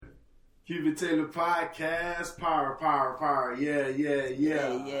Keep It Taylor Podcast. Power. Yeah.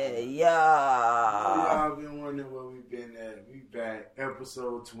 Y'all been wondering where we've been at. We back.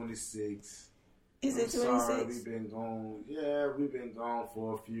 Episode 26. Is it 26? Sorry, we've been gone. Yeah, we've been gone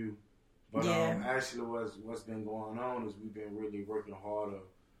for a few. But actually what's been going on is we've been really working harder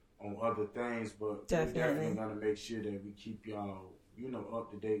on other things. But we're definitely going to make sure that we keep y'all, up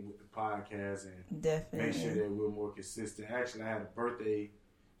to date with the podcast and make sure that we're more consistent. Actually, I had a birthday.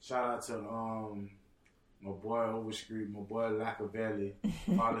 Shout out to my boy Overstreet, my boy Lackavelli.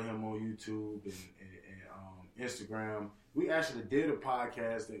 Follow him on YouTube and Instagram. We actually did a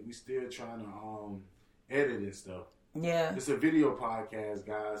podcast that we still trying to edit and stuff. Yeah. It's a video podcast,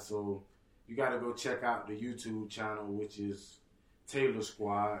 guys, so you got to go check out the YouTube channel, which is Taylor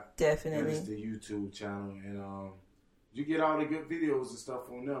Squad. Definitely. That is the YouTube channel. And you get all the good videos and stuff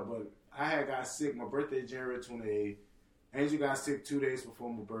on there. But I had got sick. My birthday January 28th. Angel got sick 2 days before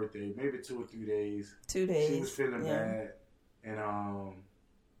my birthday, maybe 2 or 3 days. 2 days. She was feeling bad. And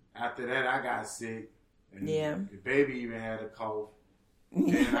after that, I got sick. And the baby even had a cough.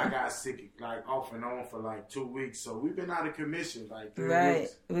 And I got sick off and on for 2 weeks. So we've been out of commission 3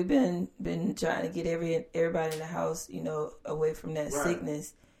 weeks. We've been trying to get everybody in the house, away from that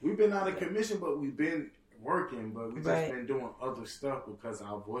sickness. We've been out of commission, but we've been working, but we just been doing other stuff because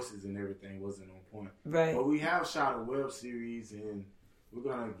our voices and everything wasn't on point. Right. But we have shot a web series, and we're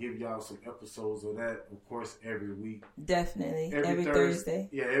gonna give y'all some episodes of that, of course, every week. Definitely. Every Thursday.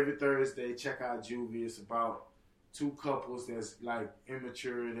 Yeah, every Thursday. Check out Juvie. It's about two couples that's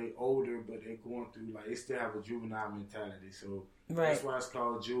immature, they older, but they going through they still have a juvenile mentality. So that's why it's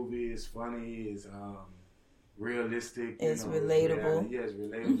called Juvie. It's funny. It's realistic. It's relatable. Yeah, it's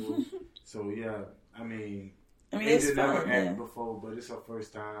relatable. So yeah. I mean, it's never acted before, but it's her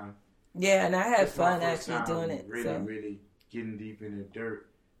first time. Yeah, and I had fun actually doing it. Really getting deep in the dirt.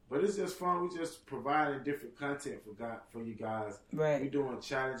 But it's just fun. We just providing different content for you guys. Right. We doing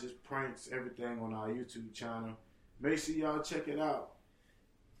challenges, pranks, everything on our YouTube channel. Make sure y'all check it out.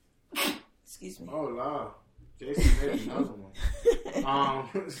 Excuse me. Oh, Lord. Jason made another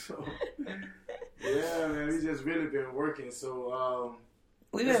one. So, yeah, man, we just really been working. So,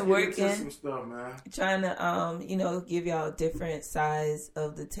 we've been working, some stuff, man. Trying to, give y'all a different size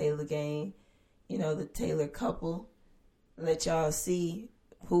of the Taylor gang, the Taylor couple. Let y'all see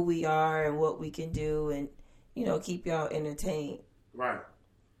who we are and what we can do and, keep y'all entertained. Right.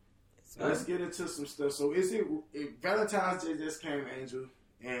 So let's get into some stuff. So Valentine's Day just came, Angel,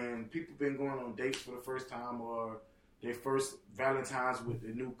 and people been going on dates for the first time or their first Valentine's with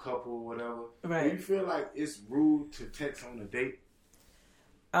the new couple or whatever. Right. Do you feel like it's rude to text on a date?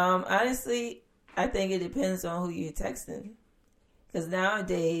 Honestly, I think it depends on who you're texting. Because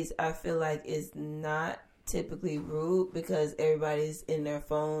nowadays, I feel like it's not typically rude because everybody's in their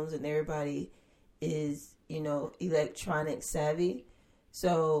phones and everybody is, electronic savvy.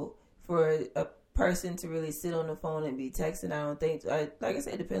 So for a person to really sit on the phone and be texting, I don't think, like I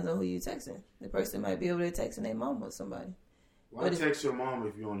said, it depends on who you're texting. The person might be over there texting their mom or somebody. Why text your mom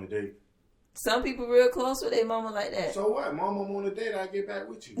if you're on a date? Some people real close with their mama like that. So what? Mama, I'm on a date. I'll get back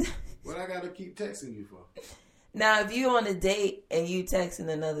with you. What I got to keep texting you for? Now, if you on a date and you texting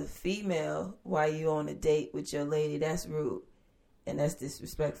another female while you on a date with your lady, that's rude. And that's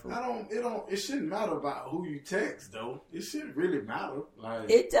disrespectful. It shouldn't matter about who you text, though. It shouldn't really matter.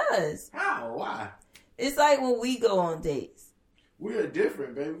 It does. How? Why? It's like when we go on dates. We're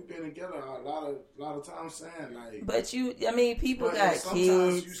different, baby. We've been together a lot of times, saying But people got kids.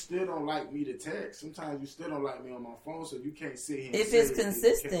 Sometimes you still don't like me to text. Sometimes you still don't like me on my phone, so you can't sit here. If it's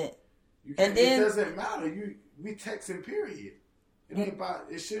consistent, and then it doesn't matter. We texting, period.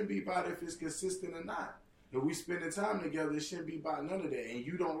 It shouldn't be about if it's consistent or not. If we spending time together, it shouldn't be about none of that. And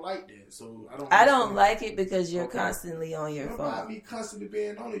you don't like that, so I don't. I don't like it because you're constantly on your phone. About me constantly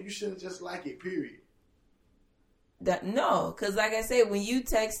being on it, you shouldn't just like it, period. No, because like I said, when you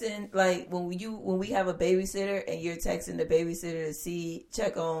texting, when we have a babysitter and you're texting the babysitter to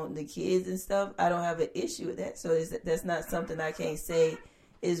check on the kids and stuff, I don't have an issue with that. So that's not something I can't say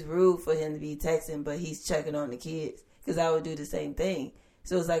is rude for him to be texting, but he's checking on the kids because I would do the same thing.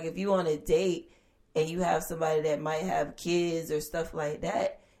 So it's like if you on a date and you have somebody that might have kids or stuff like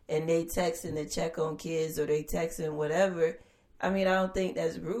that, and they texting to check on kids or they texting whatever, I don't think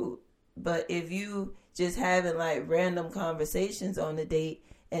that's rude. But if you just having random conversations on the date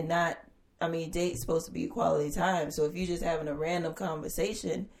and date's supposed to be quality time. So if you're just having a random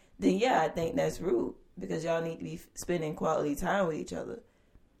conversation, then yeah, I think that's rude because y'all need to be spending quality time with each other.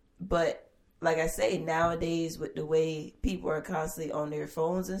 But like I say, nowadays with the way people are constantly on their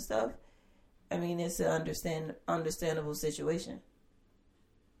phones and stuff, it's an understandable situation.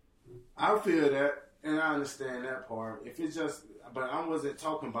 I feel that, and I understand that part. If it's just, but I wasn't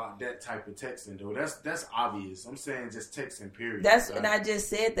talking about that type of texting though. That's obvious. I'm saying just texting. Period. And I just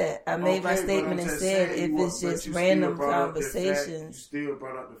said that. I made my statement and said if it's just random conversations. You still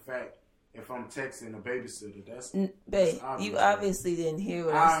brought up the fact. If I'm texting a babysitter, that's obvious. You obviously didn't hear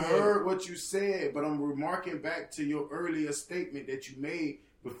what I said. I heard what you said, but I'm remarking back to your earlier statement that you made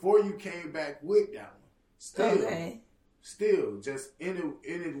before you came back with that one. Still, just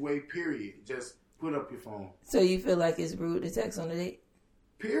any way, period. Just put up your phone. So you feel like it's rude to text on a date?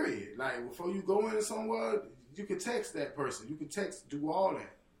 Period. Like, before you go into somewhere, you can text that person. You can text, do all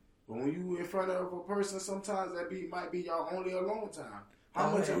that. But when you in front of a person, sometimes might be y'all only alone time. How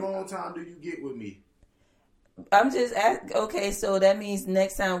much alone time do you get with me? I'm just asking. Okay, so that means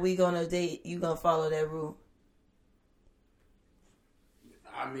next time we go on a date, you gonna follow that rule?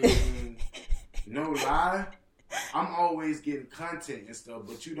 I mean, no lie. I'm always getting content and stuff,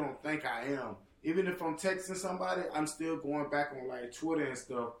 but you don't think I am. Even if I'm texting somebody, I'm still going back on like Twitter and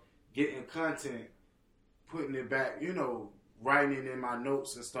stuff, getting content, putting it back, writing it in my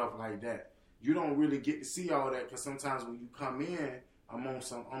notes and stuff like that. You don't really get to see all that because sometimes when you come in, I'm on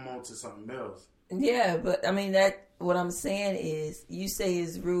to something else. Yeah, but I mean what I'm saying is you say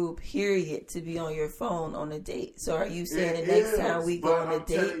it's rude, period, to be on your phone on a date. So are you saying the next time we go on a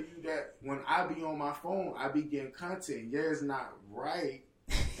date? I'm telling you that when I be on my phone, I be getting content. Yeah, it's not right,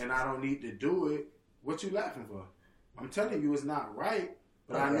 and I don't need to do it. What you laughing for? I'm telling you it's not right,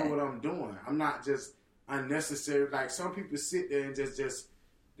 but I know what I'm doing. I'm not just unnecessary. Like some people sit there and just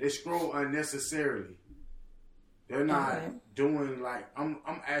they scroll unnecessarily. They're not doing like I'm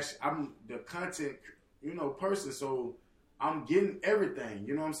the content, person. So I'm getting everything.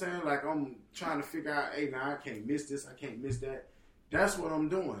 You know what I'm saying? Like I'm trying to figure out, hey, now I can't miss this. I can't miss that. That's what I'm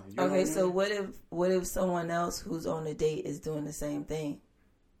doing. You know what I mean? So what if someone else who's on a date is doing the same thing?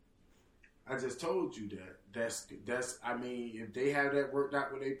 I just told you that. That's. I mean, if they have that worked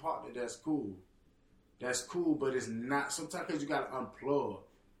out with their partner, that's cool. That's cool, but it's not. Sometimes you got to unplug.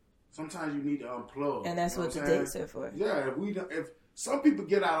 Sometimes you need to unplug. And that's what the dates are for. Yeah, if some people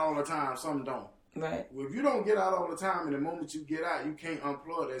get out all the time, some don't. Right. If you don't get out all the time, and the moment you get out, you can't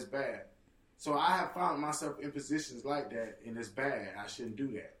unplug, that's bad. So I have found myself in positions like that, and it's bad. I shouldn't do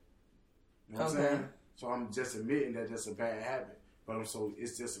that. You know what I'm saying? So I'm just admitting that that's a bad habit. But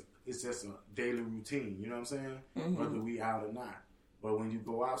it's just a daily routine. You know what I'm saying? Mm-hmm. Whether we out or not. But when you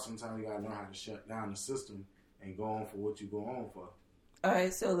go out, sometimes you gotta know how to shut down the system and go on for what you go on for. All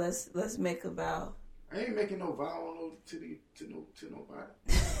right, so let's make a vow. I ain't making no vow to nobody.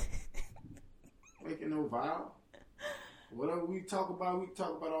 Making no vow. Whatever we talk about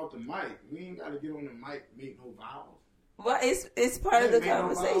off the mic. We ain't got to get on the mic and make no vows. Well, it's part of the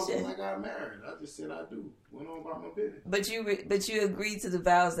conversation. No I got married. I just said I do. Went on about my business. But you agreed to the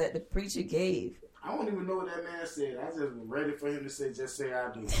vows that the preacher gave. I don't even know what that man said. I just was ready for him to say, just say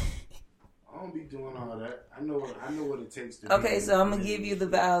I do. I don't be doing all that. I know what it takes to. Okay, so I'm gonna give you the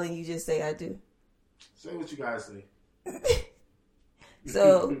vow, and you just say I do. Say what you guys say.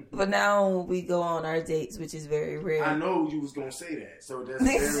 So, but now when we go on our dates, which is very rare. I know you was gonna say that, so that's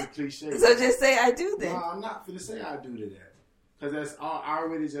very cliche. So just say I do then. No, I'm not gonna say I do to that, because that's I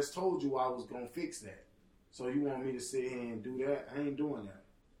already just told you I was gonna fix that. So you want me to sit here and do that? I ain't doing that.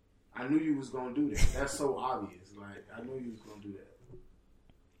 I knew you was gonna do that. That's so obvious. Like I knew you was gonna do that.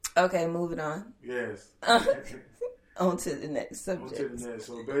 Okay, moving on. Yes. On to the next subject. On to the next.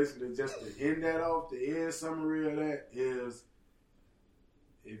 So basically, just to end that off, the end summary of that is,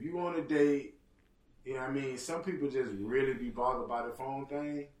 if you want to date, some people just really be bothered by the phone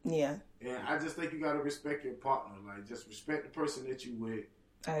thing. Yeah. And I just think you got to respect your partner. Like, just respect the person that you with.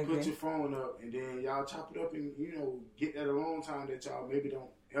 I agree. Put your phone up, and then y'all chop it up and, get that alone time that y'all maybe don't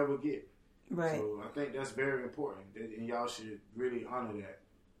ever get. Right. So I think that's very important, and y'all should really honor that.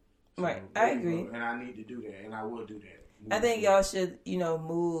 So, right. I agree. And I need to do that, and I will do that. I think y'all should,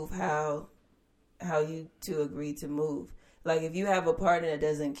 move how you two agree to move. Like, if you have a partner that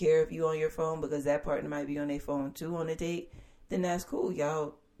doesn't care if you on your phone because that partner might be on their phone too on a date, then that's cool.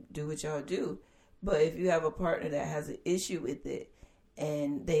 Y'all do what y'all do. But if you have a partner that has an issue with it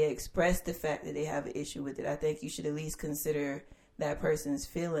and they express the fact that they have an issue with it, I think you should at least consider that person's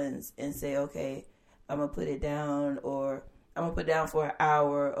feelings and say, okay, I'm going to put it down, or I'm going to put it down for an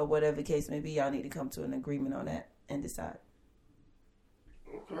hour, or whatever the case may be. Y'all need to come to an agreement on that and decide.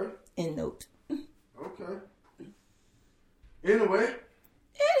 Okay. End note. Okay. Anyway.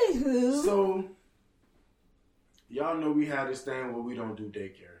 Anywho. So, y'all know we have this thing where we don't do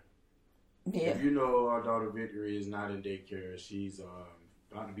daycare. Yeah. If you know, our daughter Victory is not in daycare. She's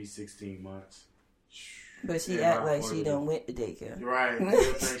about to be 16 months. But she act like she done went to daycare. Right. I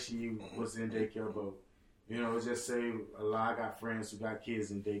think she was in daycare, but just say a lot. I got friends who got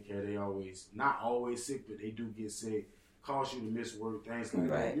kids in daycare. They not always sick, but they do get sick. Cause you to miss work, things like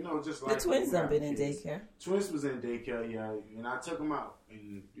that. Just like the twins have been in daycare. Twins was in daycare, yeah, and I took them out,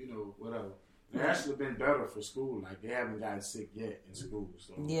 and whatever. They actually been better for school. Like they haven't gotten sick yet in school,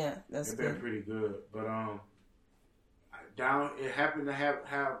 so yeah, that's been pretty good. But it happened to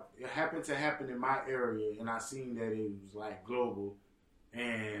happen in my area, and I seen that it was like global,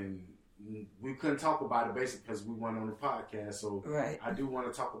 and we couldn't talk about it basically because we weren't on the podcast. So I do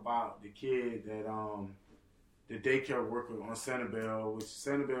want to talk about the kid that the daycare worker on Sanibel, which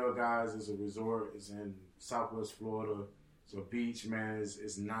Sanibel, guys, is a resort. It's in Southwest Florida. It's a beach, man.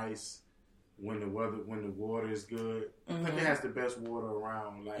 It's nice when the water is good. I think it has the best water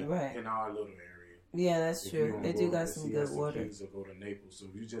around, in our little area. Yeah, that's true. They do got some good water. Kids will go to Naples, so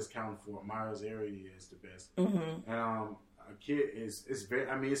if you just count Fort Myers area, it's the best. Mm-hmm. And a kid it's very.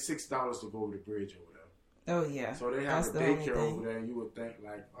 I mean, it's $6 to go over the bridge over there. Oh yeah. So they have a daycare over there, and you would think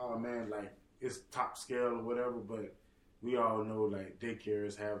like, oh man, like it's top scale or whatever, but we all know like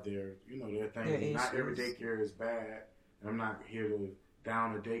daycares have their their things. Not every daycare is bad. And I'm not here to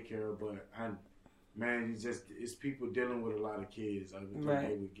down a daycare, but it's people dealing with a lot of kids. I would think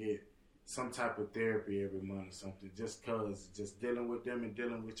they would get some type of therapy every month or something, just dealing with them and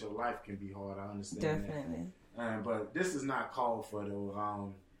dealing with your life can be hard. I understand definitely that. But this is not called for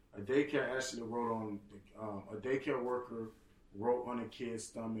though. A daycare actually wrote on a daycare worker wrote on a kid's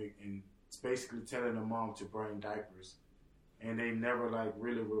stomach and it's basically telling the mom to bring diapers, and they never like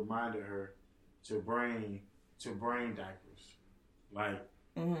really reminded her to bring diapers. Like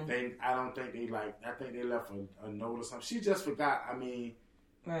I don't think they I think they left a note or something. She just forgot. I mean,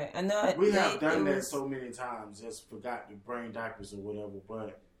 right. I know we have done that so many times. Just forgot to bring diapers or whatever.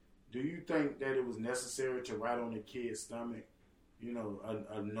 But do you think that it was necessary to write on the kid's stomach,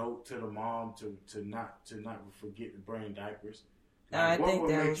 a note to the mom to not forget to bring diapers? I think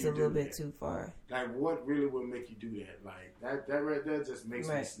that was a little bit too far. Like, what really would make you do that? Like, that right there just makes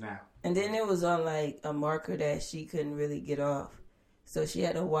me snap. And then it was on, like, a marker that she couldn't really get off. So she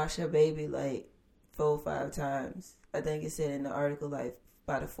had to wash her baby, like, 4 or 5 times. I think it said in the article, like,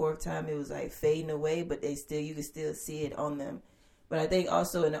 by the 4th time, it was, like, fading away, but you could still see it on them. But I think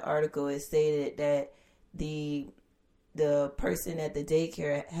also in the article, it stated that the person at the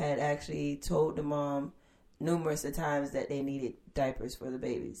daycare had actually told the mom numerous of times that they needed diapers for the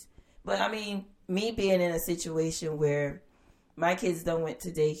babies. But I mean, me being in a situation where my kids done went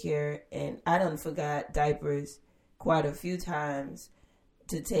to daycare and I done forgot diapers quite a few times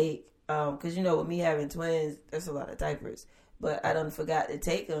to take, because with me having twins, there's a lot of diapers, but I done forgot to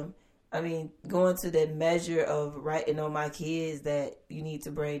take them. I mean, going to the measure of writing on my kids that you need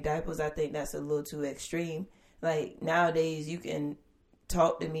to bring diapers, I think that's a little too extreme. Like nowadays you can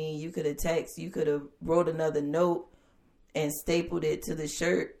talk to me, you could have texted, you could have wrote another note and stapled it to the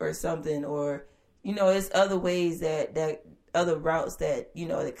shirt or something, or it's other ways that other routes that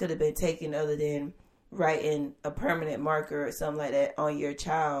that could have been taken other than writing a permanent marker or something like that on your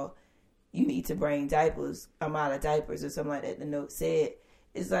child. You need to bring diapers. I'm out of diapers or something like that. The note said.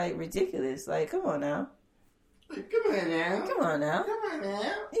 It's like ridiculous. Like, come on now. Come on now.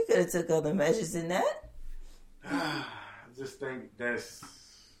 You could have took other measures than that. I just think it's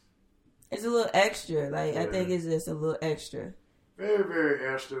a little extra. Like, I think it's just a little extra. Very, very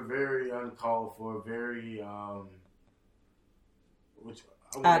extra. Very uncalled for. Very which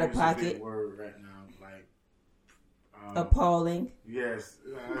out of pocket. Word right now, like appalling. Yes,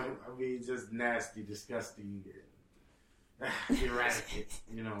 I mean just nasty, disgusting, erratic.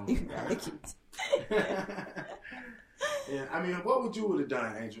 Erratic. Yeah, I mean, what would you would have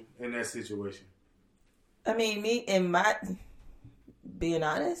done, Angel, in that situation? I mean, being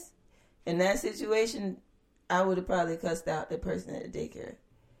honest, in that situation, I would have probably cussed out the person at the daycare.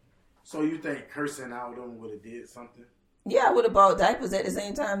 So you think cursing out them would have did something? Yeah, I would have bought diapers at the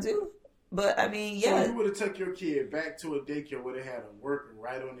same time too. But I mean, yeah. So you would have took your kid back to a daycare where they had a worker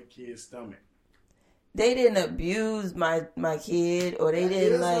right on the kid's stomach. They didn't abuse my kid, or they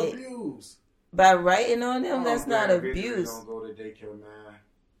didn't like abuse. By writing on them. That's not abuse. Don't go to daycare, man.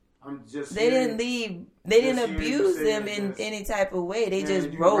 I'm just. They didn't leave. They didn't abuse them in any type of way. They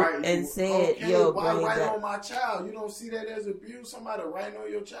just wrote and said, "Yo, why write on my child? You don't see that as abuse? Somebody writing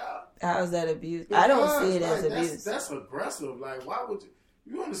on your child? How's that abuse? Because I don't see it as abuse. That's aggressive. Like, why would you?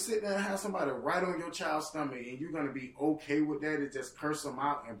 You want to sit there and have somebody write on your child's stomach, and you're gonna be okay with that and just curse them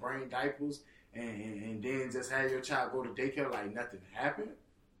out and bring diapers, and then just have your child go to daycare like nothing happened?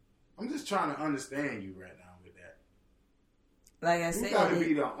 I'm just trying to understand you right now with that. Like I said, you gotta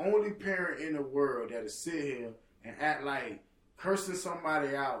be the only parent in the world that'll sit here and act like cursing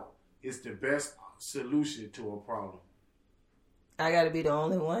somebody out is the best solution to a problem. I gotta be the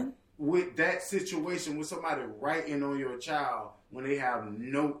only one? With that situation, with somebody writing on your child when they have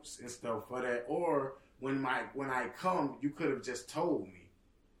notes and stuff for that, or when I come, you could have just told me.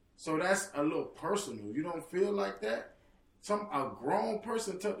 So that's a little personal. You don't feel like that? A grown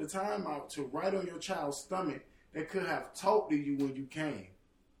person took the time out to write on your child's stomach that could have talked to you when you came.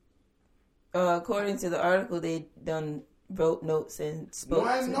 According to the article, they wrote notes and spoke.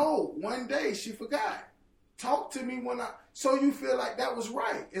 One day she forgot. Talk to me so you feel like that was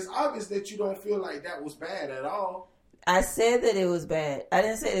right. It's obvious that you don't feel like that was bad at all. I said that it was bad. I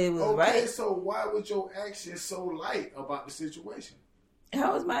didn't say that it was right. Okay, so why was your actions so light about the situation?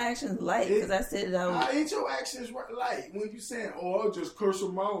 How was my actions light? Because I said that I was... How ain't your actions light when you saying, I'll just curse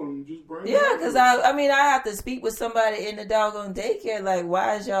them out and just bring them Yeah, because I have to speak with somebody in the doggone daycare. Like,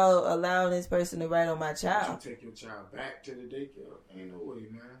 why is y'all allowing this person to write on my child? You take your child back to the daycare? Ain't no way,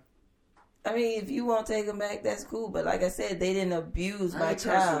 man. I mean, if you won't take them back, that's cool. But like I said, they didn't abuse my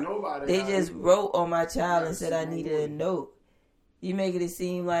child. They just wrote on my child and said I needed a note. You making it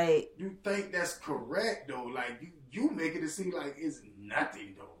seem like... You think that's correct, though. Like, you making it seem like it's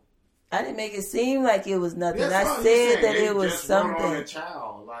nothing, though. I didn't make it seem like it was nothing. I said that it was something. On a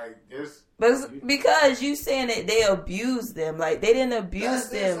child. Like, this... But because you saying that they abused them, like they didn't abuse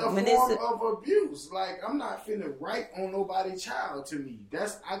them. That's a form of abuse. Like, I'm not finna write on nobody's child to me.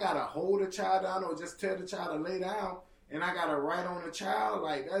 I gotta hold a child down or just tell the child to lay down, and I gotta write on the child.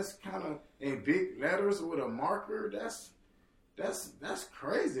 Like, that's kind of in big letters with a marker. That's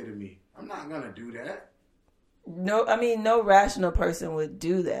crazy to me. I'm not gonna do that. No, I mean, no rational person would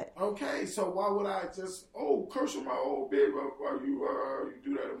do that. Okay, so why would I just, curse on my old baby, why you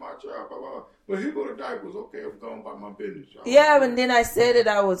do that to my child, blah, blah. But here go the diapers, okay, I'm going about my business, y'all. Yeah, but then I said that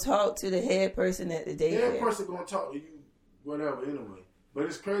I would talk to the head person at the daycare. The head person going to talk to you, whatever, anyway. But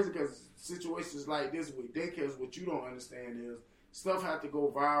it's crazy because situations like this with daycares, what you don't understand is, stuff have to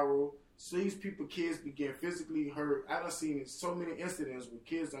go viral. So these kids begin physically hurt. I done seen so many incidents where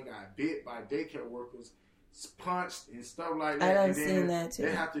kids done got bit by daycare workers, punched and stuff like that. I done seen that too.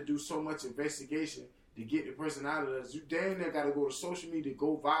 They have to do so much investigation to get the person out of this. You dang near got to go to social media to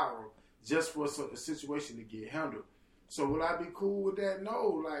go viral just for a situation to get handled. So will I be cool with that?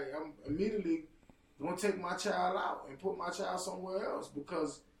 No. Like, I'm immediately going to take my child out and put my child somewhere else,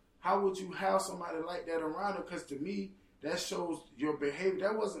 because how would you have somebody like that around her? Because to me, that shows your behavior.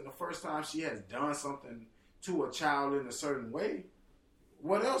 That wasn't the first time she has done something to a child in a certain way.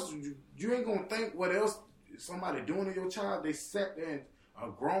 What else? You ain't going to think what else somebody doing to your child. They sat there and a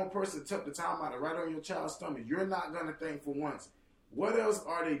grown person took the time out to write on your child's stomach. You're not going to think for once, what else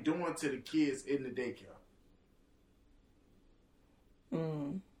are they doing to the kids in the daycare?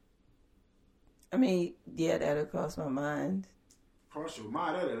 I mean, yeah, that'll cross my mind. Cross your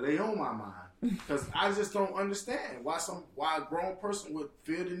mind? That'll lay on my mind. Because I just don't understand why a grown person would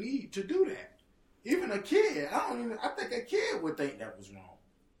feel the need to do that. Even a kid. I think a kid would think that was wrong.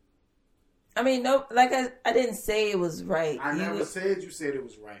 I mean, no, like I didn't say it was right. I never said you said it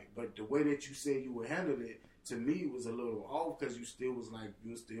was right, but the way that you said you would handle it, to me, was a little off, because you still was like,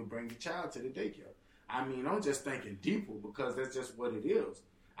 you still bring your child to the daycare. I mean, I'm just thinking deeper, because that's just what it is.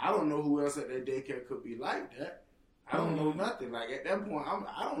 I don't know who else at that daycare could be like that. I don't know nothing. Like, at that point,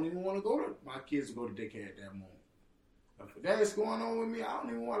 I don't even want to go to my kids to go to daycare at that moment. If that is going on with me, I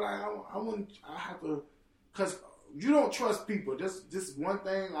don't even want, I have to, because you don't trust people. This is one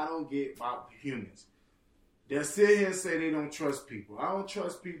thing I don't get about humans. They'll sit here and say they don't trust people. I don't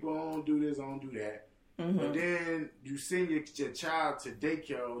trust people. I don't do this. I don't do that. Mm-hmm. But then you send your child to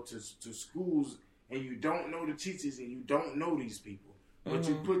daycare or to schools, and you don't know the teachers and you don't know these people. But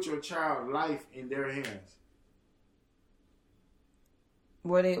you put your child's life in their hands.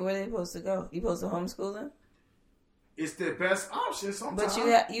 Where they supposed to go? You supposed to homeschool them? It's the best option sometimes.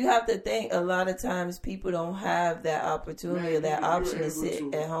 But you have to think, a lot of times people don't have that opportunity or that option to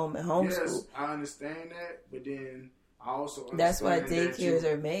sit at home and homeschool. Yes, I understand that, but then I also understand that's why daycares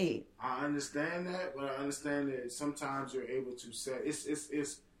are made. I understand that, but I understand that sometimes you're able to set.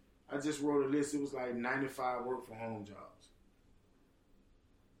 It's. I just wrote a list. It was like 95 work from home jobs.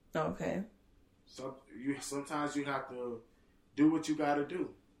 Okay. So sometimes you have to do what you got to do.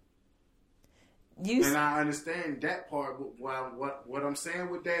 And I understand that part. What I'm saying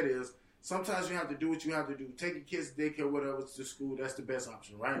with that is, sometimes you have to do what you have to do. Take your kids to daycare, whatever, to school. That's the best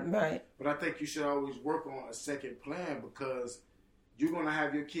option, right? Right. But I think you should always work on a second plan, because you're going to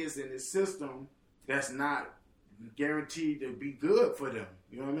have your kids in this system that's not guaranteed to be good for them.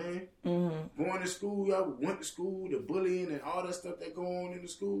 You know what I mean? Mm-hmm. Going to school, y'all went to school, the bullying and all that stuff that go on in the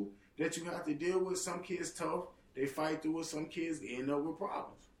school that you have to deal with. Some kids tough, they fight through it. Some kids end up with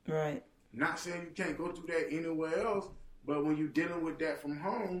problems. Right. Not saying you can't go through that anywhere else, but when you're dealing with that from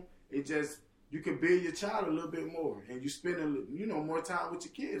home, it just, you can build your child a little bit more, and you spend more time with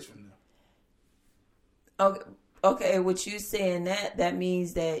your kids from there. Okay, what you saying that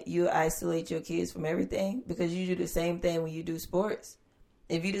means that you isolate your kids from everything, because you do the same thing when you do sports.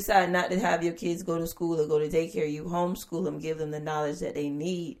 If you decide not to have your kids go to school or go to daycare, you homeschool them, give them the knowledge that they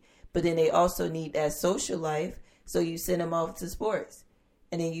need, but then they also need that social life, so you send them off to sports.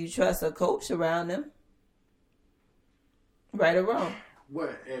 And then you trust a coach around them, right or wrong.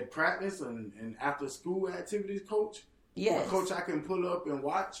 What, at practice and after school activities, coach? Yes. A coach I can pull up and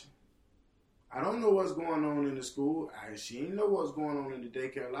watch? I don't know what's going on in the school. She ain't know what's going on in the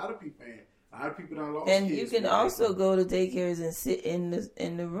daycare. A lot of people ain't. A lot of people don't lost and kids. You can also go to daycares and sit in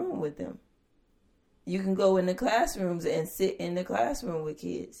the room with them. You can go in the classrooms and sit in the classroom with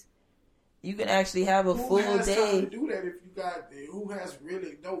kids. You can actually have a full day. Who has time to do that if you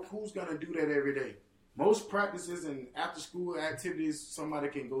got? Who's gonna do that every day? Most practices and after school activities, somebody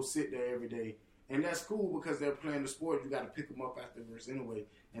can go sit there every day, and that's cool because they're playing the sport. You got to pick them up afterwards anyway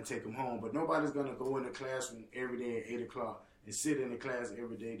and take them home. But nobody's gonna go in the classroom every day at 8:00 and sit in the class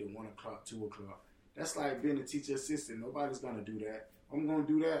every day to 1:00, 2:00. That's like being a teacher assistant. Nobody's gonna do that. I'm gonna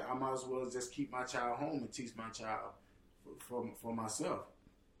do that. I might as well just keep my child home and teach my child for myself.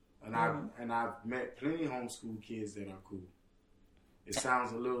 And I've met plenty of homeschool kids that are cool. It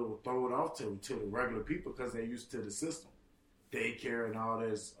sounds a little thrown off to the regular people because they're used to the system, daycare and all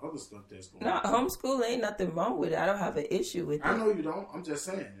this other stuff that's going on. No, homeschool ain't nothing wrong with it. I don't have an issue with it. I know you don't. I'm just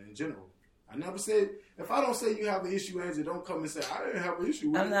saying in general. I never said, if I don't say you have an issue, Angie, don't come and say I didn't have an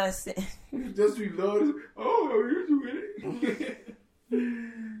issue with it. I'm not saying. Just be love. Oh, I have an issue with it.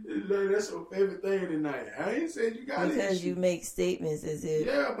 That's your favorite thing tonight. I ain't saying you got an issue. Because you make statements as if...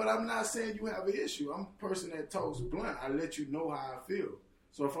 Yeah, but I'm not saying you have an issue. I'm a person that talks blunt. I let you know how I feel.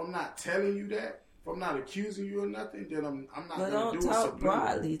 So if I'm not telling you that, if I'm not accusing you of nothing, then I'm not going to do it. Don't talk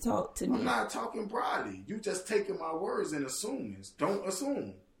broadly. Talk to me. I'm not talking broadly. You just taking my words and assuming. Don't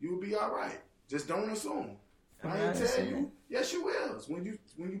assume. You'll be all right. Just don't assume. I ain't tell you. Yes, you will. When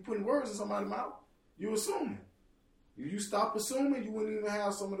you putting words in somebody's mouth, you assuming. If you stop assuming, you wouldn't even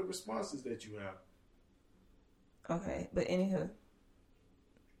have some of the responses that you have. Okay, but anywho.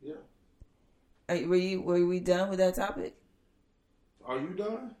 Yeah. Were we done with that topic? Are you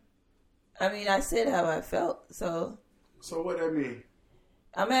done? I mean, I said how I felt, so. So what that mean?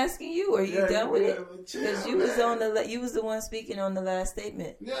 I'm asking you, are you done with it? Because you was the one speaking on the last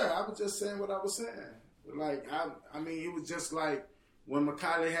statement. Yeah, I was just saying what I was saying. Like I mean, it was just like when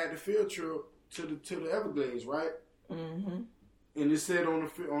Macaulay had the field trip to the Everglades, right? Mm-hmm. And it said on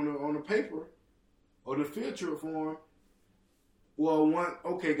the paper or the field trip form. Well,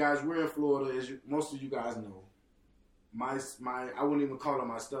 okay, guys, we're in Florida, as most of you guys know. My I wouldn't even call her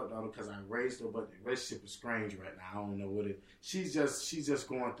my stepdaughter because I raised her, but the relationship is strange right now. I don't know what it. She's just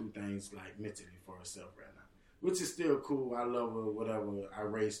going through things like mentally for herself right now, which is still cool. I love her, whatever. I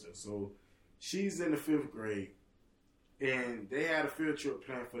raised her, so she's in the 5th grade. And they had a field trip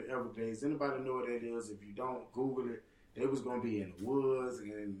planned for the Everglades. Anybody know what that is? If you don't, Google it. They was going to be in the woods,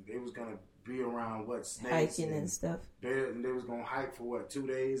 and they was going to be around, snakes. Hiking and stuff. They was going to hike for, 2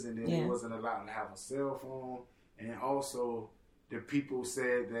 days, and then they wasn't allowed to have a cell phone. And also, the people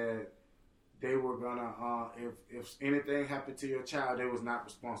said that they were going to, if anything happened to your child, they was not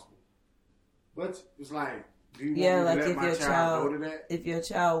responsible. But it's like, do you want me to let my child go to that? If your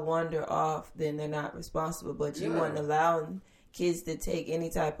child wander off, then they're not responsible. But you weren't allowing kids to take any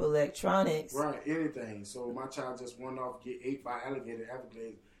type of electronics. Right, anything. So my child just wandered off, get ate by alligator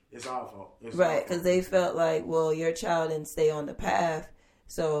Everglades. It's our fault. Right, because they felt like, well, your child didn't stay on the path.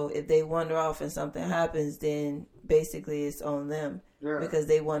 So if they wander off and something happens, then basically it's on them because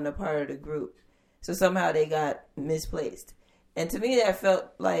they weren't a part of the group. So somehow they got misplaced. And to me, that felt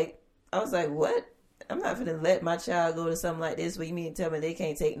like, I was like, what? I'm not going to let my child go to something like this where you mean to tell me they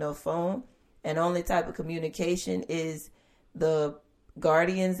can't take no phone and the only type of communication is the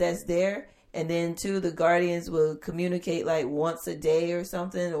guardians that's there. And then, too, the guardians will communicate like once a day or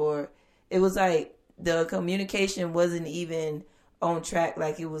something. Or it was like the communication wasn't even on track.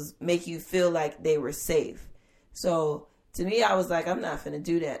 Like it was make you feel like they were safe. So to me, I was like, I'm not going to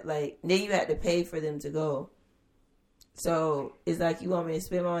do that. Like then you had to pay for them to go. So it's like you want me to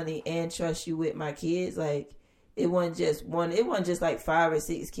spend money and trust you with my kids. Like it wasn't just one. It wasn't just like 5 or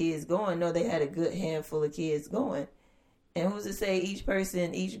 6 kids going. No, they had a good handful of kids going, And who's to say each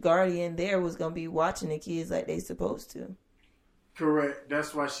person, each guardian there was going to be watching the kids like they supposed to? Correct.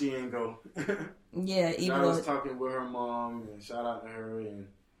 That's why she ain't go. Yeah, even I was talking with her mom, and shout out to her, and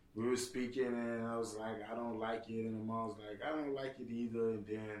we were speaking, and I was like, I don't like it, and the mom was like, I don't like it either, and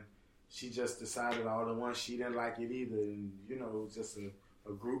then she just decided all at once she didn't like it either, and it was just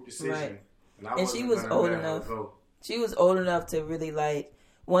a group decision. Right. And she was old enough. She was old enough to really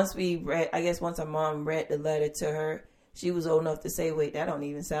once our mom read the letter to her, she was old enough to say, wait, that don't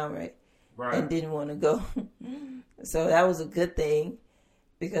even sound right. Right. And didn't want to go. So that was a good thing,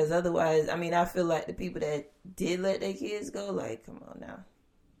 because otherwise, I feel like the people that did let their kids go, like, come on now.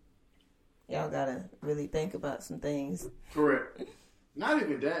 Y'all gotta really think about some things. Correct. Not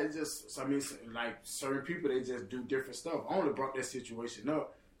even that. It's just, like certain people, they just do different stuff. I only brought that situation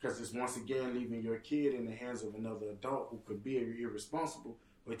up because it's once again leaving your kid in the hands of another adult who could be irresponsible,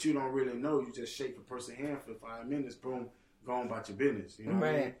 but you don't really know. You just shake a person's hand for 5 minutes, boom, go on about your business. You know what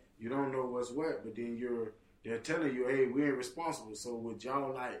I mean? You don't know what's what, but then they're telling you, hey, we ain't responsible. So with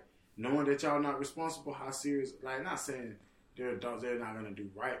y'all, like, knowing that y'all not responsible, how serious, like, not saying they're adults, they're not going to do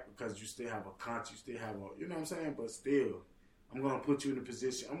right because you still have a conscience, you still have you know what I'm saying? But still, I'm going to put you in a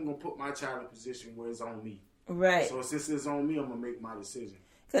position, I'm going to put my child in a position where it's on me. Right. So since it's on me, I'm going to make my decision.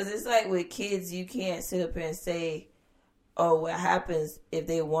 Because it's like with kids, you can't sit up here and say, oh, what happens if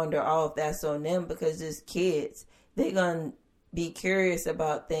they wander off, that's on them, because it's kids. They're going to be curious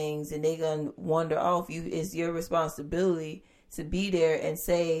about things and they're going to wander off. It's your responsibility to be there and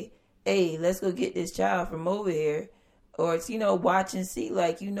say, hey, let's go get this child from over here. Or it's, watch and see.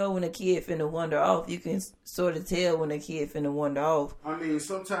 Like, when a kid finna wander off, you can sort of tell when a kid finna wander off.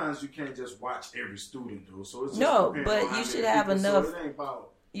 Sometimes you can't just watch every student, though. So it's just no, but you should have enough. So it ain't about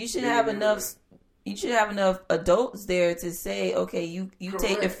you should have enough. You should have enough adults there to say, okay, you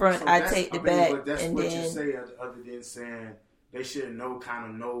take the front, so I take the back, but that's and what then you say. Other than saying they should know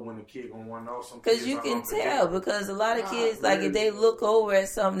when a kid gonna wander off. Because you can tell. Because a lot of kids, if they look over at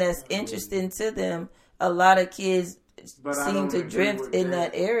something that's interesting to them, a lot of kids seem to drift in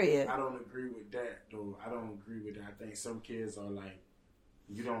that area. I don't agree with that, though. I don't agree with that. I think some kids are like,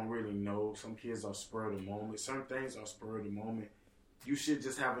 you don't really know. Some kids are spur of the moment. Certain things are spur of the moment. You should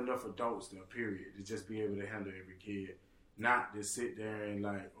just have enough adults there, period, to just be able to handle every kid. Not to sit there and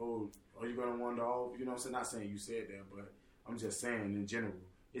like, oh, are you going to wander off? You know what I'm saying? Not saying you said that, but I'm just saying in general,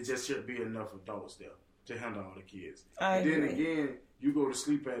 it just should be enough adults there to handle all the kids. And then again, you go to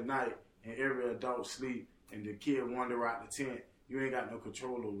sleep at night and every adult sleep and the kid wander out the tent. You ain't got no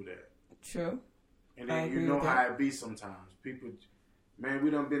control over that. True. And then you know how it be sometimes. People, man,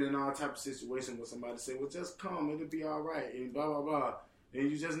 we done been in all type of situations where somebody say, well, just come, it'll be all right, and blah, blah, blah. And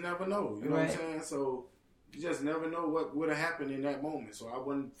you just never know. You know what I'm saying? So you just never know what would have happened in that moment. So I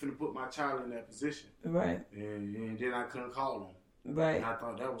wasn't finna put my child in that position. Right. And then I couldn't call them. Right. And I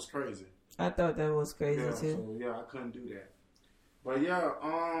thought that was crazy. I thought that was crazy too. So yeah, I couldn't do that. But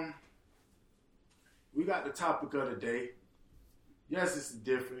yeah, we got the topic of the day. Yes, it's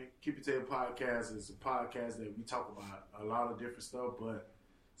different. Keep It Tail Podcast is a podcast that we talk about a lot of different stuff, but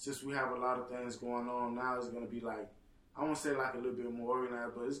since we have a lot of things going on now, it's going to be like, I won't say like a little bit more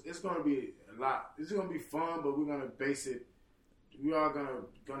organized, but it's going to be a lot. It's going to be fun, but we're going to base it. We are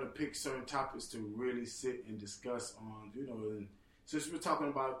going to pick certain topics to really sit and discuss on, and since we're talking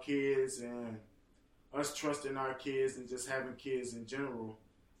about kids and us trusting our kids and just having kids in general,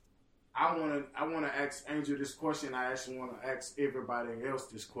 I want to ask Angel this question. I actually want to ask everybody else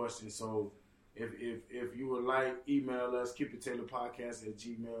this question. So if you would like, email us,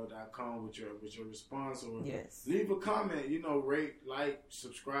 keepitailerpodcast@gmail.com with your response, or leave a comment, rate, like,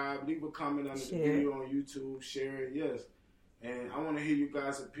 subscribe, leave a comment on the video on YouTube, share it, yes. And I want to hear you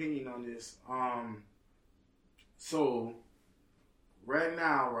guys' opinion on this. So right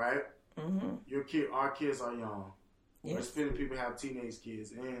now, right, our kids are young. Yes. There's plenty of people have teenage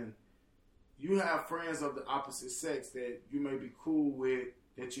kids, and you have friends of the opposite sex that you may be cool with,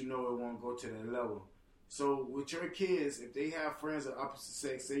 that it won't go to that level. So with your kids, if they have friends of opposite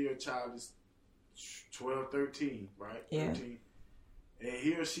sex, say your child is 12, 13, right? Yeah. 13, and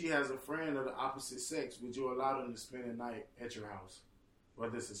he or she has a friend of the opposite sex, would you allow them to spend a night at your house?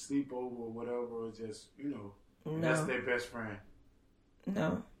 Whether it's a sleepover or whatever, or just, no. That's their best friend.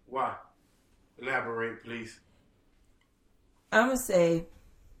 No. Why? Elaborate, please. I'm going to say,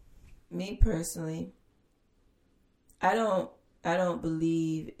 me personally, I don't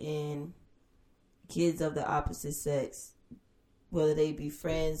believe in kids of the opposite sex, whether they be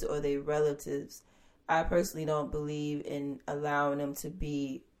friends or they relatives. I personally don't believe in allowing them to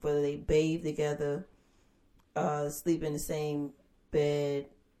be, whether they bathe together, sleep in the same bed,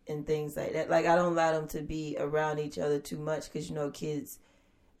 and things like that. Like, I don't allow them to be around each other too much because, you know, kids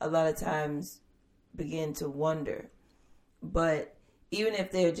a lot of times begin to wonder. But even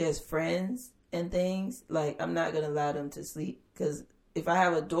if they're just friends and things, like, I'm not going to allow them to sleep. Because if I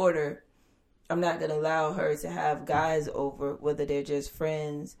have a daughter, I'm not going to allow her to have guys over, whether they're just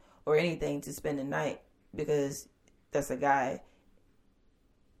friends or anything, to spend the night, because that's a guy.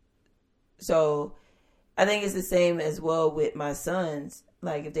 So I think it's the same as well with my sons.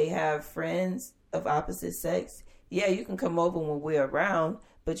 Like, if they have friends of opposite sex, yeah, you can come over when we're around,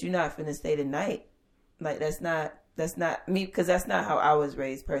 but you're not finna stay the night. Like, that's not me, because that's not how I was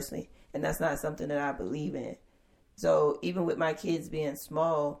raised personally, and that's not something that I believe in. So even with my kids being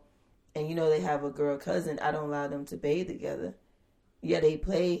small, and you know they have a girl cousin, I don't allow them to bathe together. Yeah, they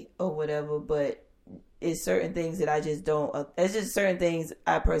play or whatever, but it's certain things that I just don't. It's just certain things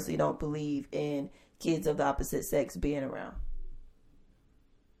I personally don't believe in kids of the opposite sex being around.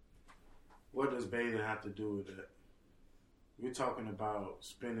 What does bathing have to do with that? We're talking about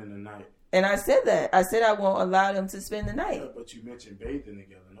spending the night. And I said that. I said I won't allow them to spend the night. Yeah, but you mentioned bathing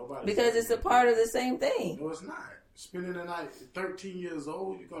together. Nobody. Because it's a part of the same thing. No, it's not. Spending the night, 13 years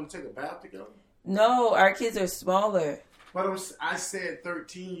old, you're going to take a bath together? No, our kids are smaller. But I said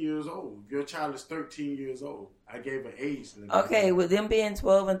 13 years old. Your child is 13 years old. I gave an age. Okay, with them being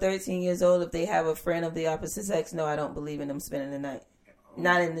 12 and 13 years old, if they have a friend of the opposite sex, no, I don't believe in them spending the night.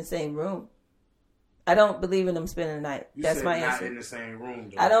 Not in the same room. I don't believe in them spending the night. That's my answer. Not in the same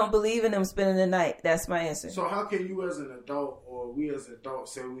room, though. I don't believe in them spending the night. That's my answer. So how can you as an adult, or we as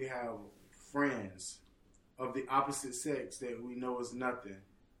adults, say we have friends of the opposite sex that we know is nothing,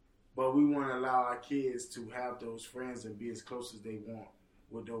 but we want to allow our kids to have those friends and be as close as they want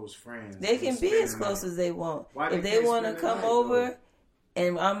with those friends? They can be as close as they want. If they want to come over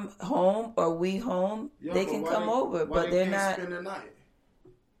and I'm home or we home, they can come over, but they're not. Spend the night?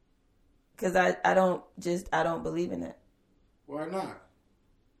 Because I don't believe in that. Why not?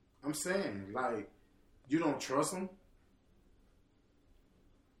 I'm saying, like, you don't trust them?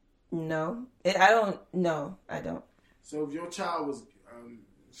 No. I don't. So if your child was,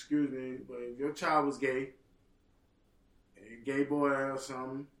 excuse me, but if your child was gay, a gay boy or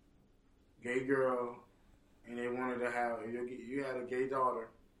something, gay girl, and they wanted to have, you had a gay daughter,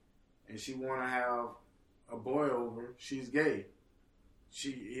 and she want to have a boy over, she's gay.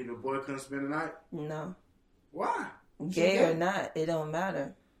 The boy couldn't spend the night? No. Why? Gay or not, it don't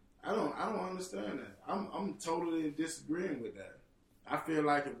matter. I don't understand that. I'm totally disagreeing with that. I feel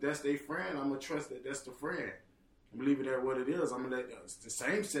like if that's their friend, I'm gonna trust that that's the friend. I'm gonna leave it at what it is. I'm gonna let the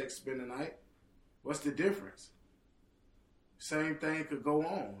same sex spend the night. What's the difference? Same thing could go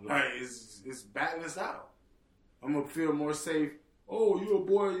on. Like, it's balanced out. I'm gonna feel more safe. Oh, you're a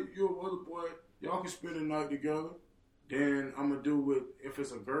boy, you're a other boy. Y'all can spend the night together. Then I'm gonna do with if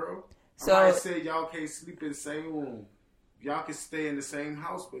it's a girl. So I might say y'all can't sleep in the same room. Y'all can stay in the same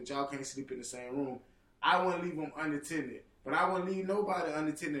house, but y'all can't sleep in the same room. I wouldn't leave them unattended, but I wouldn't leave nobody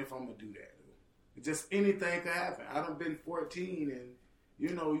unattended if I'm gonna do that. Just anything could happen. I done been 14, and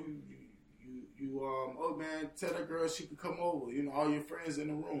you know oh man, tell that girl she can come over. You know, all your friends in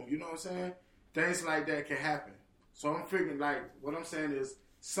the room. You know what I'm saying? Things like that can happen. So I'm figuring, like, what I'm saying is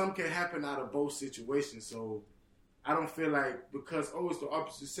some can happen out of both situations. So I don't feel like because it's the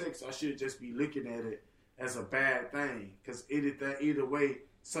opposite sex, I should just be looking at it as a bad thing. Because either way,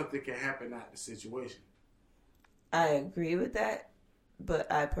 something can happen out of the situation. I agree with that,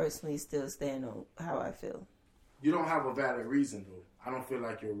 but I personally still stand on how I feel. You don't have a valid reason, though. I don't feel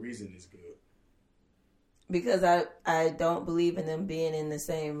like your reason is good. Because I don't believe in them being in the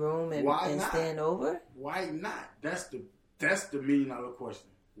same room and staying over. Why not? That's the $1 million question.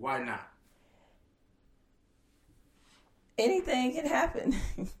 Why not? Anything can happen.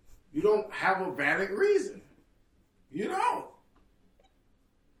 You don't have a valid reason. You don't.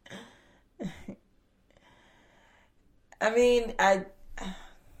 I mean, I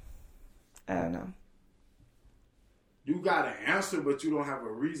don't know. You got an answer, but you don't have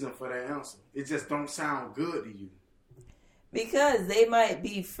a reason for that answer. It just don't sound good to you. Because they might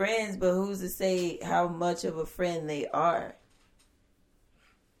be friends, but who's to say how much of a friend they are?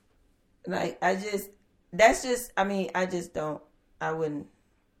 Like, I wouldn't.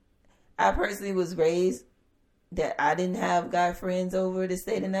 I personally was raised that I didn't have guy friends over to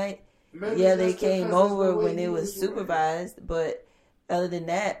stay the night. Maybe they came over when it was supervised, right. But other than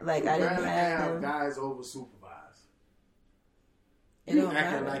that, like, I didn't have guys over supervised. You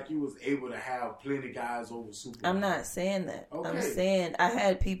acting like you was able to have plenty guys over supervised. I'm not saying that. Okay. I'm saying I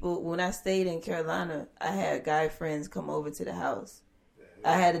had people, when I stayed in Carolina, I had guy friends come over to the house.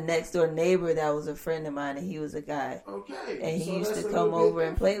 I had a next door neighbor that was a friend of mine, and he was a guy. Okay. And he used to come over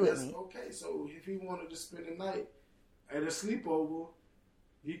and play with me. Okay, so if he wanted to spend the night at a sleepover,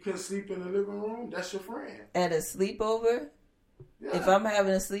 you couldn't sleep in the living room? That's your friend. At a sleepover? Yeah. If I'm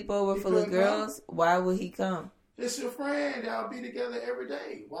having a sleepover full of girls, why would he come? It's your friend. Y'all be together every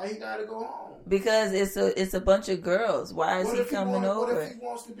day. Why he gotta go home? Because it's a bunch of girls. Why is he coming over? What if he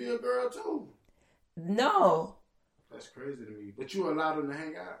wants to be a girl too? No. That's crazy to me. But you allow them to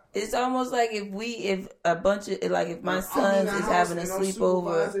hang out. It's almost like if my son is having a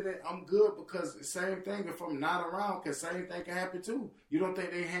sleepover. I'm good because the same thing. If I'm not around, because same thing can happen too. You don't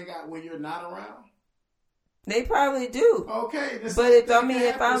think they hang out when you're not around? They probably do. Okay, but if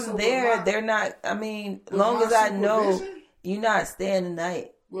I'm there, they're not. I mean, long as I know you're not staying the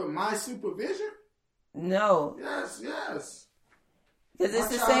night. With my supervision? No. Yes. Because it's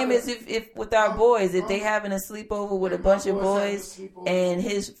the same as if with our boys, if they having a sleepover with a bunch of boys and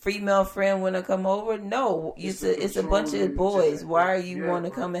his female friend want to come over, no, it's a bunch of boys. Why are you want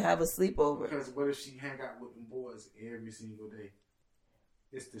to come and have a sleepover? Because what if she hang out with them boys every single day?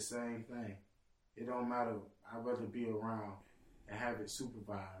 It's the same thing. It don't matter. I'd rather be around and have it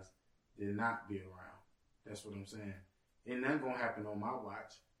supervised than not be around. That's what I'm saying. And that's going to happen on my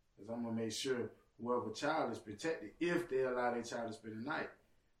watch. Because I'm going to make sure whoever child is protected if they allow their child to spend the night.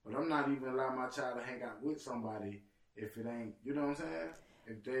 But I'm not even allowing my child to hang out with somebody if it ain't, you know what I'm saying?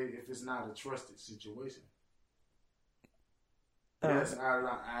 If it's not a trusted situation. Yes,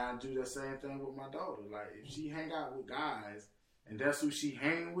 I do the same thing with my daughter. Like, if she hang out with guys and that's who she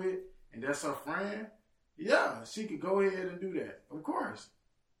hang with and that's her friend, yeah, she could go ahead and do that. Of course.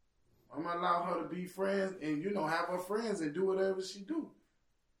 I'm going to allow her to be friends and, have her friends and do whatever she do.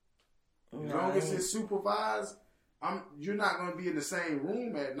 As long as it's supervised, you're not going to be in the same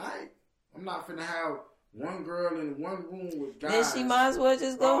room at night. I'm not finna have one girl in one room with guys. Then she might as well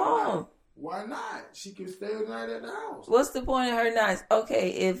just go home. Why not? She can stay the night at the house. What's the point of her not?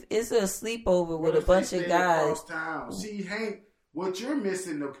 Okay, if it's a sleepover with a bunch of guys. What you're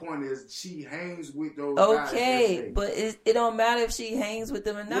missing the point is she hangs with those guys. Okay, but it don't matter if she hangs with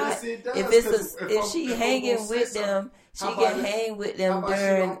them or not. Yes, it does. If she hanging with them, she can hang with them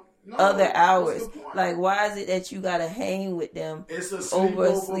during other hours. Like, why is it that you gotta hang with them over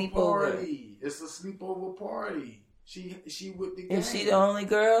a sleepover? Party. It's a sleepover party. She with the gang. Is she the only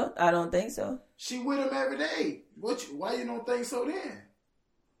girl? I don't think so. She with him every day. Why you don't think so then?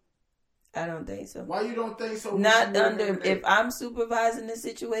 I don't think so. Why you don't think so? Not under. If I'm supervising the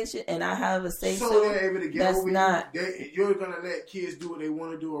situation and I have a say so, they're able to get that's over not. You're gonna let kids do what they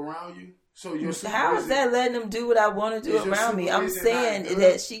want to do around you. So how is that letting them do what I want to do around me? I'm saying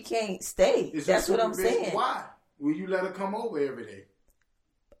that she can't stay. That's what I'm saying. Why? Will you let her come over every day?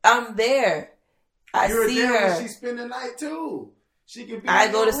 I'm there. You're see there her. When she spend the night too. She can be.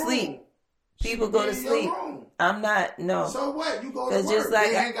 I go to sleep. People go to sleep. I'm not. No. So what? You go to work. Just like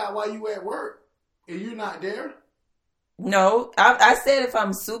they hang out while you at work, and you're not there. No, I said if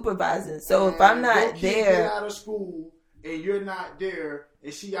I'm supervising. So if I'm not there, get out of school and you're not there,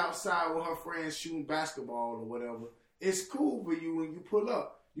 and she outside with her friends shooting basketball or whatever. It's cool for you when you pull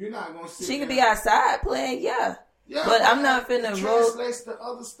up. You're not gonna sit. She can be outside playing, yeah. But I'm not finna roll. Translates to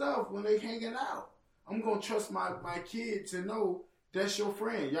other stuff when they hanging out. I'm gonna trust my kid to know that's your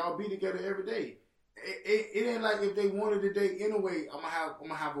friend. Y'all be together every day. It ain't like if they wanted to date anyway. I'm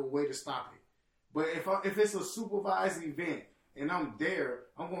gonna have a way to stop it. But if it's a supervised event and I'm there,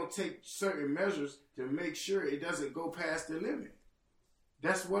 I'm gonna take certain measures to make sure it doesn't go past the limit.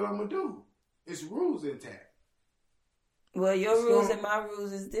 That's what I'm gonna do. It's rules intact. Well, your rules and my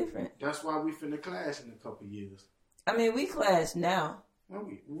rules is different. That's why we finna clash in a couple years. I mean, we clash now.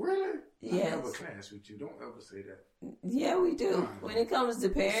 Really? Yes. I never clash with you. Don't ever say that. Yeah, we do. When it comes to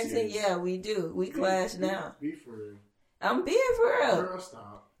parenting, yeah, we do. We clash now. Be for real. I'm being for real. Girl,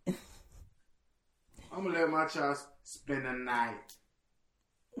 stop. I'm going to let my child spend the night.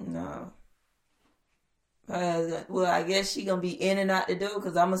 No. Well, I guess she going to be in and out the door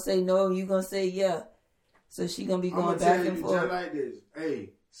because I'm going to say no, you going to say yeah. So she going to be going back and forth. Just like this. Hey,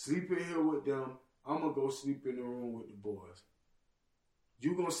 sleep in here with them. I'm going to go sleep in the room with the boys.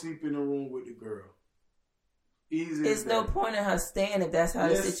 You going to sleep in the room with the girl. Easy. It's no point in her staying if that's how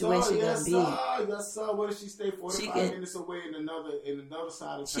the situation gonna be. Yes, sir. What if she stay 45 minutes away in another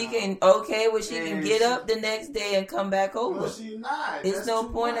side of town? She can she can get up the next day and come back over. No, she's not. It's no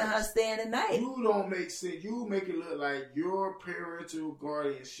point in her staying the night. You don't make sense. You make it look like your parental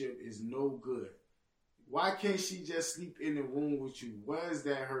guardianship is no good. Why can't she just sleep in the room with you? Why is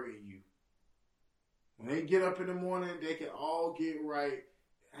that hurting you? When they get up in the morning, they can all get right.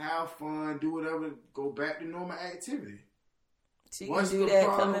 Have fun, do whatever, go back to normal activity. She can do that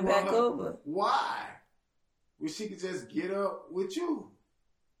coming back over. Why? Well, she could just get up with you.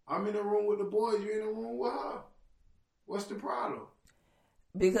 I'm in the room with the boys. You're in the room with her. What's the problem?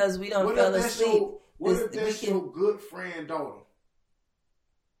 Because we don't fell asleep. What if that's your good friend daughter?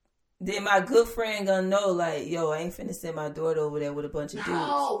 Then my good friend gonna know, like, yo, I ain't finna send my daughter over there with a bunch of dudes.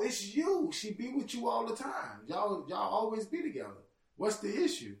 No, it's you. She be with you all the time. Y'all always be together. What's the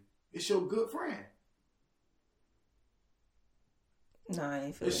issue? It's your good friend. No, I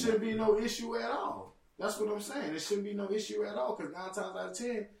ain't feeling it. Shouldn't be no issue at all. That's what I'm saying. It shouldn't be no issue at all. Because 9 times out of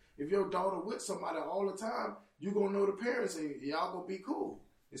 10, if your daughter with somebody all the time, you gonna know the parents and y'all gonna be cool.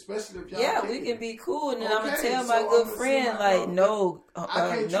 Especially if y'all we can be cool, and then I'm gonna tell my good friend, like, no,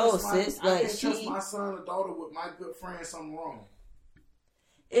 sis, like, I can't trust my son or daughter with my good friend. Something wrong.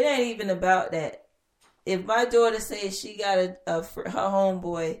 It ain't even about that. If my daughter says she got her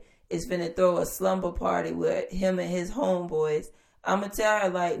homeboy is finna throw a slumber party with him and his homeboys, I'm gonna tell her,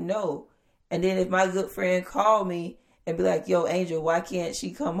 like, no. And then if my good friend call me and be like, yo, Angel, why can't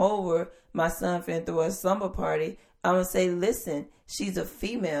she come over? My son finna throw a slumber party. I'm gonna say, listen, she's a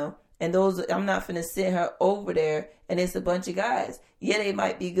female, and I'm not finna send her over there, and it's a bunch of guys. Yeah, they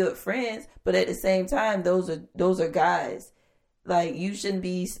might be good friends, but at the same time, those are guys. Like, you shouldn't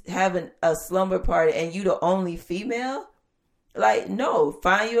be having a slumber party, and you the only female. Like, no,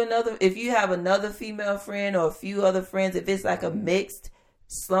 find you another. If you have another female friend or a few other friends, if it's like a mixed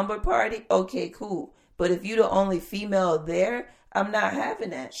slumber party, okay, cool. But if you the only female there, I'm not having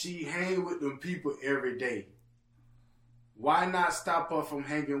that. She hang with them people every day. Why not stop her from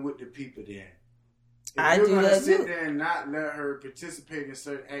hanging with the people then? If you're going to sit there and not let her participate in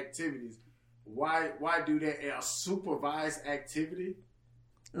certain activities, why do that? A supervised activity?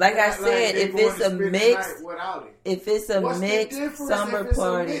 Like I said, if it's a mixed summer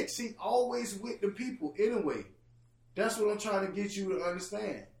party. She always with the people anyway. That's what I'm trying to get you to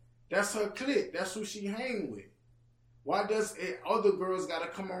understand. That's her clique. That's who she hang with. Why does other girls got to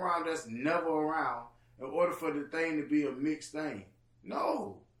come around that's never around in order for the thing to be a mixed thing?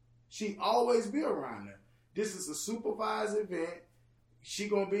 No. She always be around them. This is a supervised event. She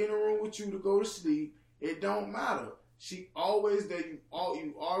going to be in the room with you to go to sleep. It don't matter. She always there. You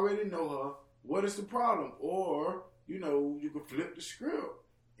already know her. What is the problem? Or, you can flip the script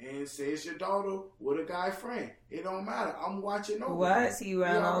and say it's your daughter with a guy friend. It don't matter. I'm watching over. Why is he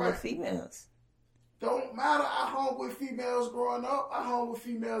around all the females? Don't matter. I hung with females growing up. I hung with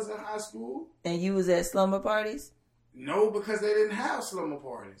females in high school. And you was at slumber parties? No, because they didn't have slumber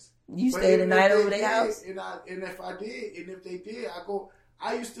parties. You stayed the night over their house? And if I did, and if they did,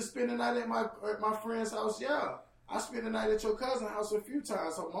 I used to spend the night at my friend's house, yeah. I spent the night at your cousin's house a few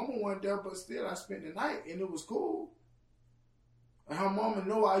times. Her mama wasn't there, but still, I spent the night, and it was cool. And her mama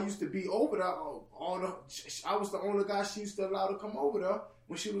know I used to be over there. I was the only guy she used to allow to come over there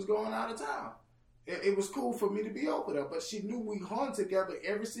when she was going out of town. It was cool for me to be over there, but she knew we hung together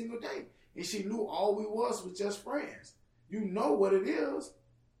every single day, and she knew all we was just friends. You know what it is,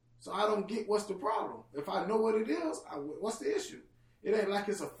 so I don't get what's the problem. If I know what it is, what's the issue? It ain't like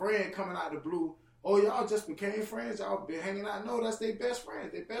it's a friend coming out of the blue. Oh, y'all just became friends. Y'all been hanging out. No, that's their best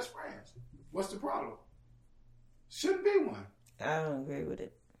friends. Their best friends. What's the problem? Shouldn't be one. I don't agree with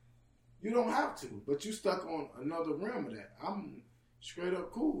it. You don't have to, but you stuck on another realm of that. I'm straight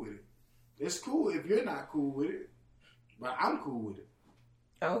up cool with it. It's cool if you're not cool with it, but I'm cool with it.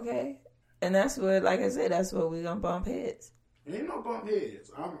 Okay, and that's what, like I said, that's what we gonna bump heads. Ain't no bump heads.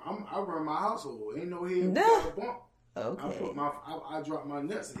 I run my household. Ain't no head bump. Okay. I drop my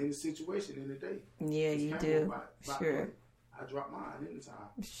nuts in the situation in the day. Yeah, you do. Sure. I drop mine anytime.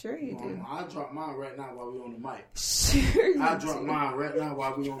 Sure you do. I drop mine right now while we on the mic. Sure you do. I drop mine right now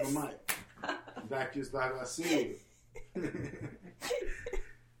while we on the mic. Just like I said.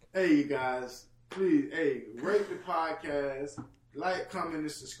 Hey, you guys. Please, rate the podcast. Like, comment, and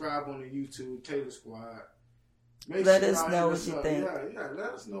subscribe on the YouTube, Taylor Squad. Let us know what you think. Yeah,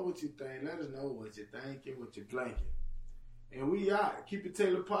 let us know what you think. Let us know what you think and what you're blanking. And we out. Keep It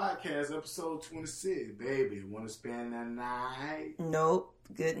Taylor Podcast, episode 26. Baby, want to spend the night? Nope.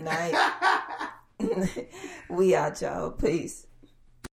 Good night. We out, y'all. Peace.